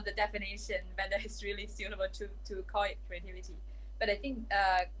don't know the definition whether it's really suitable to call it creativity. But I think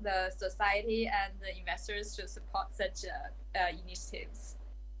the society and the investors should support such initiatives.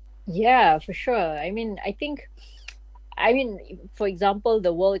 Yeah, for sure. I mean, for example,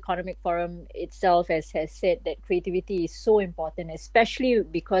 the World Economic Forum itself has said that creativity is so important, especially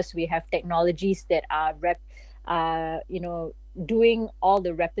because we have technologies that are doing all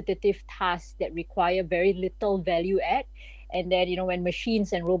the repetitive tasks that require very little value add. And then, when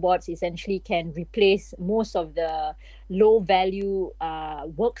machines and robots essentially can replace most of the low value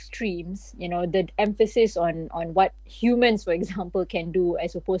work streams, the emphasis on what humans, for example, can do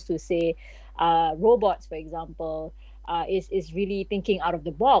as opposed to, say, robots, for example, is really thinking out of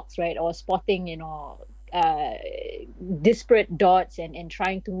the box, right? Or spotting, uh, disparate dots and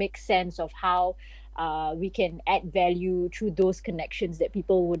trying to make sense of how we can add value through those connections that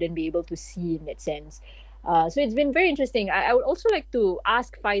people wouldn't be able to see in that sense. So it's been very interesting. I would also like to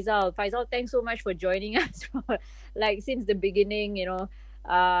ask Faisal. Faisal, thanks so much for joining us for, like, since the beginning.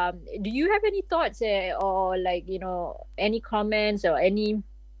 Do you have any thoughts or like any comments or any?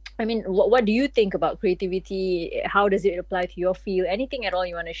 I mean, what do you think about creativity? How does it apply to your field? Anything at all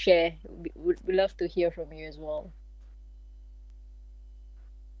you want to share? We'd love to hear from you as well.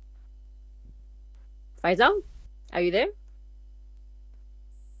 Faisal, are you there?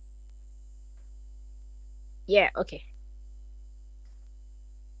 Yeah, okay.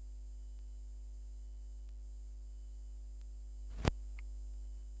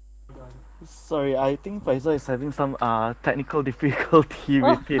 Sorry, I think Faisal is having some technical difficulty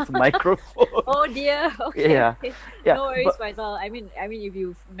with his microphone. Oh dear. Okay. Yeah, Okay. yeah, No worries, but Faisal. I mean, if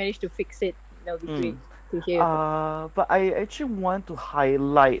you managed to fix it, that would be great mm, to hear. but I actually want to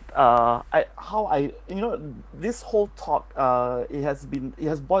highlight how this whole talk it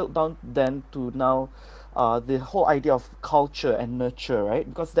has boiled down then to now the whole idea of culture and nurture, right?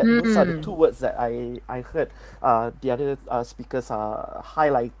 Because those are the two Mm. words that I heard the other speakers are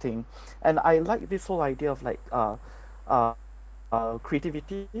highlighting, and I like this whole idea of like uh,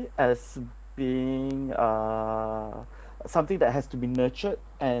 creativity as being something that has to be nurtured,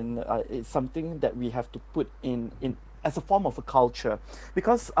 and it's something that we have to put in as a form of a culture,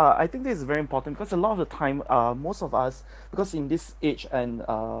 because I think this is very important, because a lot of the time most of us, because in this age and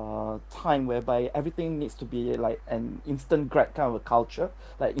time whereby everything needs to be like an instant kind of a culture,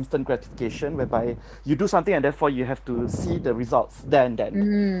 like instant gratification, whereby you do something and therefore you have to see the results there and then.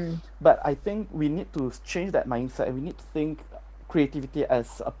 Mm. But I think we need to change that mindset, and we need to think creativity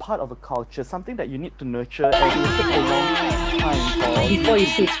as a part of a culture, something that you need to nurture, and it will take a long time for you Before you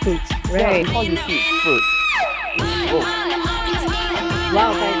to, see its fruits, yeah, right? before you see its fruits. Oh,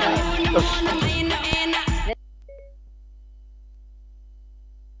 Wow, Faisal. okay.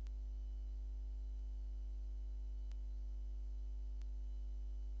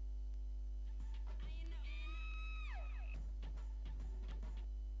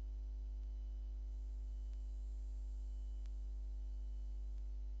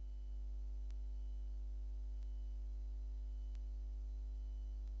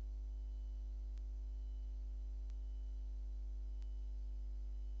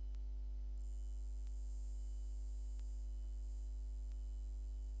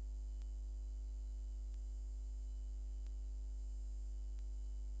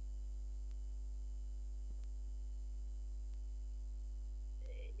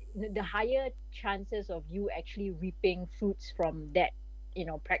 the higher chances of you actually reaping fruits from that,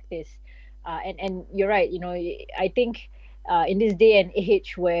 practice. And you're right, I think in this day and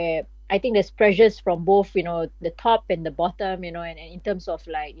age where I think there's pressures from both, the top and the bottom, and in terms of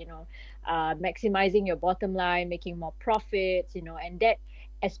like, maximizing your bottom line, making more profits, and that,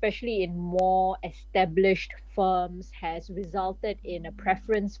 especially in more established firms, has resulted in a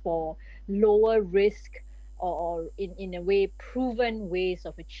preference for lower risk, or in a way proven ways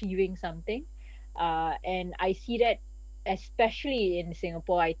of achieving something. And I see that especially in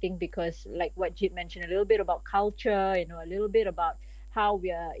Singapore, I think, because like what Jit mentioned, a little bit about culture, a little bit about how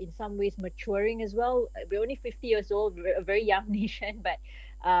we are in some ways maturing as well. We're only 50 years old, we're a very young nation, but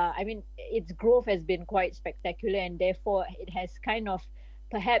I mean, its growth has been quite spectacular, and therefore it has kind of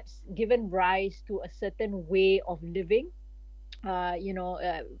perhaps given rise to a certain way of living,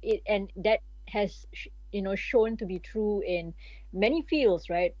 it, and that has shown to be true in many fields,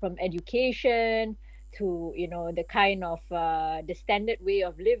 right, from education to the kind of the standard way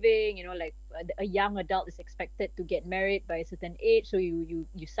of living, like a young adult is expected to get married by a certain age, so you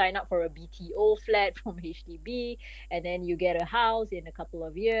sign up for a BTO flat from HDB, and then you get a house in a couple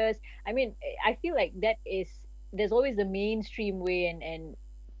of years. I mean, I feel like there's always the mainstream way, and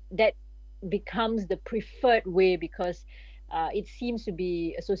that becomes the preferred way because it seems to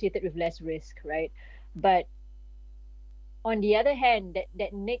be associated with less risk, right? But on the other hand,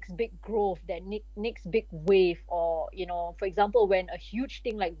 that next big growth, that next big wave, or for example, when a huge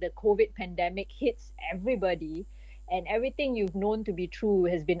thing like the COVID pandemic hits everybody, and everything you've known to be true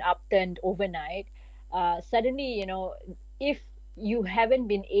has been upturned overnight, suddenly, if you haven't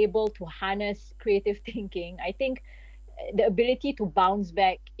been able to harness creative thinking, I think the ability to bounce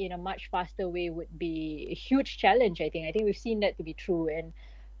back in a much faster way would be a huge challenge. I think we've seen that to be true, and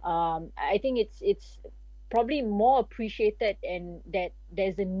I think it's probably more appreciated, and that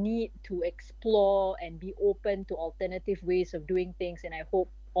there's a need to explore and be open to alternative ways of doing things, and I hope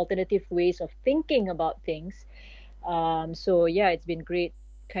alternative ways of thinking about things. So yeah, it's been great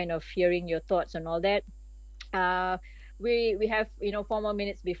kind of hearing your thoughts on all that. uh we have 4 more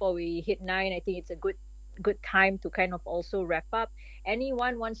minutes before we hit 9. I think it's a good time to kind of also wrap up.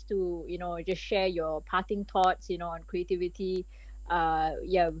 Anyone wants to just share your parting thoughts on creativity?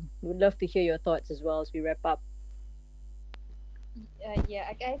 Yeah, would love to hear your thoughts as well as we wrap up. Yeah,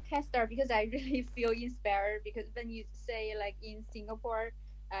 I can start because I really feel inspired because when you say like in Singapore,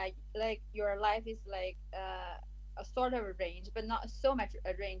 like your life is like a sort of arranged, but not so much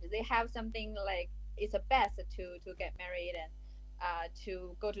arranged. They have something like it's a best to get married and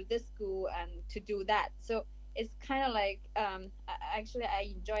to go to this school and to do that. So it's kind of like actually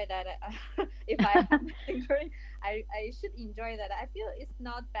I enjoy that. If I have something going, I should enjoy that. I feel it's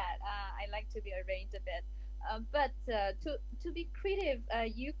not bad. I like to be arranged a bit. But to be creative,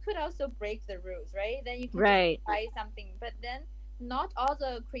 you could also break the rules, right? Then you can Right. just try something, but then not all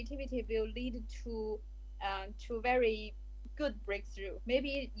the creativity will lead to very good breakthrough.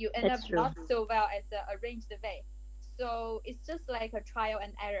 Maybe you end That's up true. not so well as arranged way. So it's just like a trial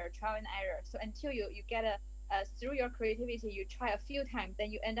and error. So until you get a through your creativity, you try a few times,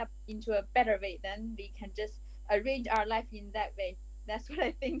 then you end up into a better way. Then we can just arrange our life in that way. That's what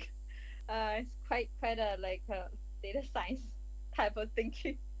I think. It's quite a like a data science type of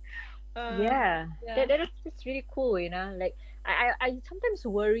thinking. Yeah, Yeah. that's really cool, like I sometimes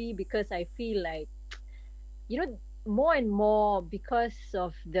worry because I feel like more and more, because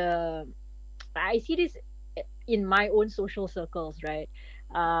of the I see this in my own social circles, right?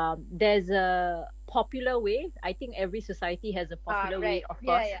 There's a popular way. I think every society has a popular way, Right. of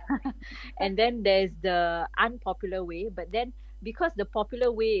Yeah, course. yeah. And then there's the unpopular way. But then, because the popular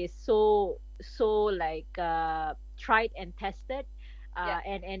way is so like tried and tested, Yeah.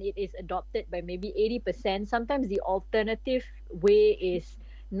 and it is adopted by maybe 80%, sometimes the alternative way is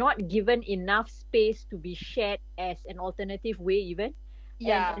not given enough space to be shared as an alternative way even.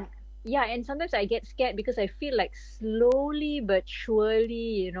 Yeah. And yeah, and sometimes I get scared because I feel like slowly but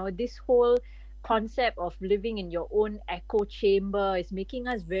surely, this whole concept of living in your own echo chamber is making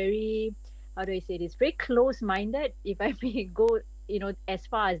us very, how do I say this, very close minded, if I may go as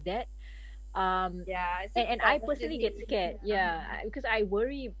far as that. Yeah. I think And I personally get scared, yeah, because I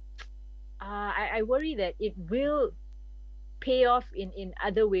worry, I worry that it will pay off in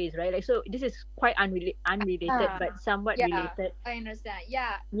other ways, right? Like, so this is quite unrelated, but somewhat Yeah. related. I understand.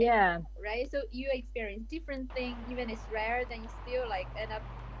 Yeah. Yeah. Right. So you experience different thing, even it's rare, then you still like end up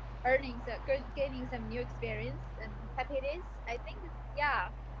gaining some new experience and happiness. I think yeah,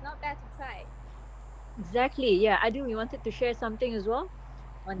 it's not bad to try. Exactly. Yeah. Adu, you wanted to share something as well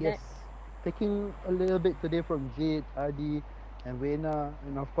on Yes, that? taking a little bit today from Jade, Adi. and Vena,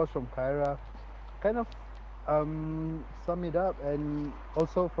 and of course from Kyra, kind of sum it up, and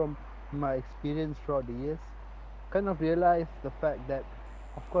also from my experience throughout the years, kind of realize the fact that,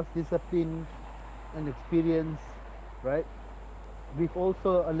 of course, discipline and experience, right? With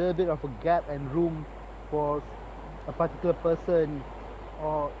also a little bit of a gap and room for a particular person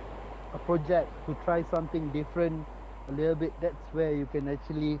or a project to try something different a little bit. That's where you can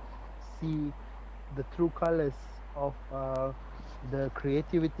actually see the true colors of the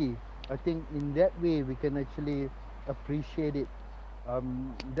creativity. I think in that way we can actually appreciate it.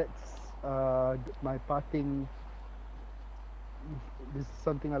 That's my parting. This is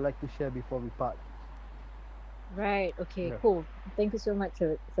something I like to share before we part. Right. Okay. Yeah. Cool. Thank you so much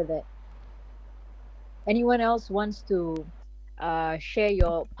for that. Anyone else wants to share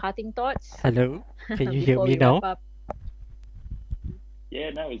your parting thoughts Hello, can you hear before me we wrap now? up?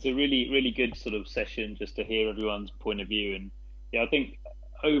 Yeah, no, it's a really good sort of session just to hear everyone's point of view. And yeah, I think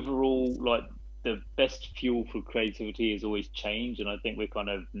overall, like the best fuel for creativity is always change. And I think we're kind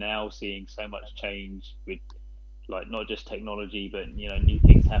of now seeing so much change with like not just technology, but new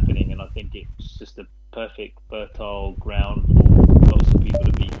things happening. And I think it's just a perfect fertile ground for lots of people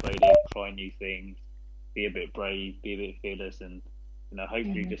to be creative, try new things, be a bit brave, be a bit fearless, and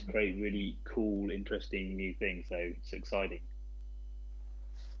hopefully just create really cool, interesting new things. So it's exciting.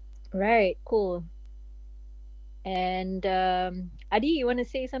 Right. Cool. And Adi, you want to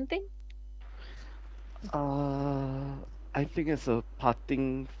say something? I think as a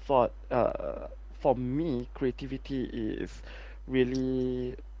parting thought, for me, creativity is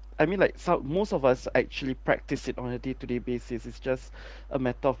really, I mean, like most of us actually practice it on a day-to-day basis. It's just a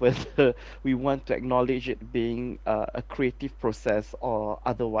matter of whether we want to acknowledge it being a creative process or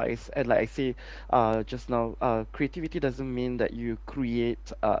otherwise. And like I say, just now, creativity doesn't mean that you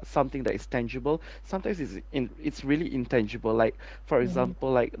create something that is tangible. Sometimes it's really intangible. Like for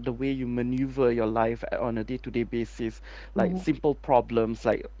example, like the way you maneuver your life on a day-to-day basis, like simple problems,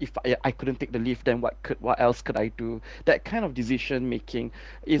 like if I couldn't take the lift, then what else could I do? That kind of decision making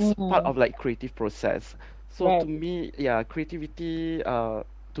is part of like creative process. So to Right. me, yeah, creativity to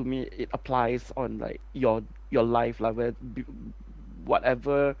me it applies on like your life, like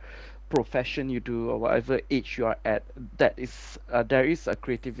whatever profession you do or whatever age you are at, that is there is a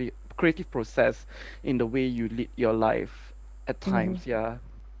creative process in the way you lead your life at times. Yeah.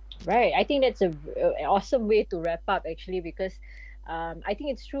 Right. I think that's an awesome way to wrap up actually, because I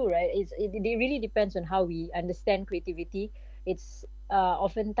think it's true, right? It really depends on how we understand creativity. It's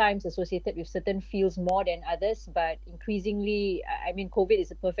oftentimes associated with certain fields more than others, but increasingly, I mean, COVID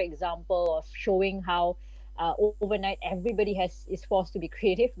is a perfect example of showing how overnight everybody is forced to be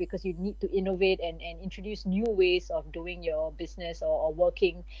creative because you need to innovate and introduce new ways of doing your business or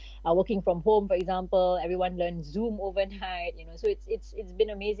working from home, for example. Everyone learned Zoom overnight, so it's been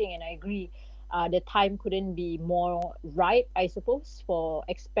amazing, and I agree. The time couldn't be more ripe, I suppose, for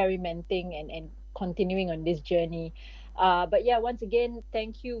experimenting and continuing on this journey. But yeah, once again,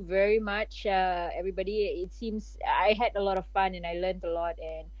 thank you very much, everybody. It seems I had a lot of fun and I learned a lot,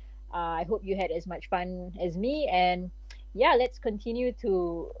 and I hope you had as much fun as me. And yeah, let's continue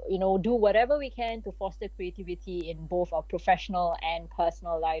to do whatever we can to foster creativity in both our professional and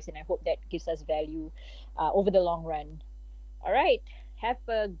personal lives, and I hope that gives us value over the long run. All right, have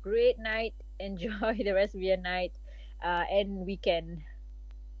a great night. Enjoy the rest of your night and weekend.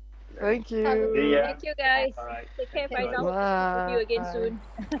 Thank See you. ya. Thank you, guys. All right. Take care, Thank you. Faisal. See you again Bye. soon.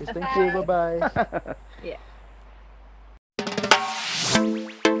 Thank you. Bye bye. Yeah.